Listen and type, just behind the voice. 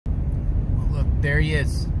Look, there he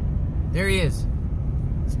is. There he is.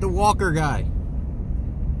 It's the walker guy.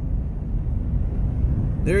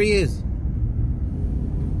 There he is.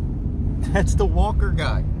 That's the walker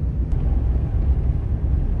guy.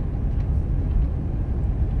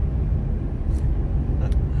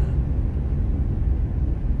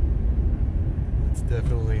 That's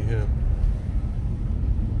definitely him.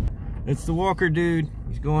 It's the walker dude.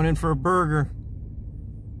 He's going in for a burger.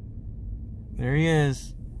 There he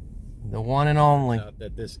is. The one and only.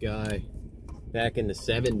 That this guy back in the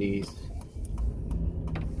 70s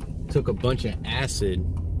took a bunch of acid,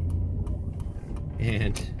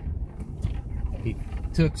 and he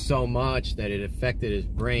took so much that it affected his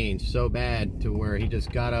brain so bad to where he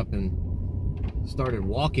just got up and started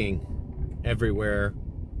walking everywhere.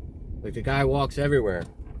 Like, the guy walks everywhere.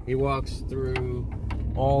 He walks through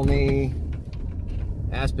Olney,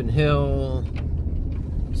 Aspen Hill.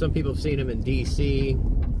 Some people have seen him in DC.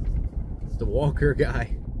 It's the walker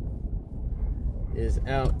guy. Is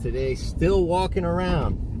out today, still walking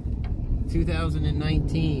around.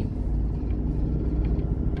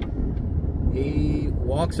 2019. He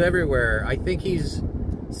walks everywhere. I think he's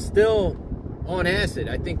still on acid.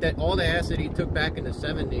 I think that all the acid he took back in the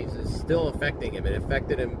 70s is still affecting him. It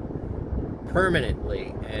affected him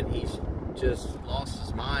permanently, and he's just lost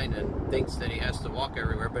his mind and thinks that he has to walk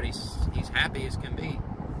everywhere, but he's happy as can be.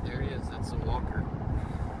 There he is. That's the walker.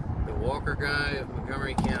 The walker guy of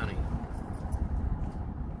Montgomery County.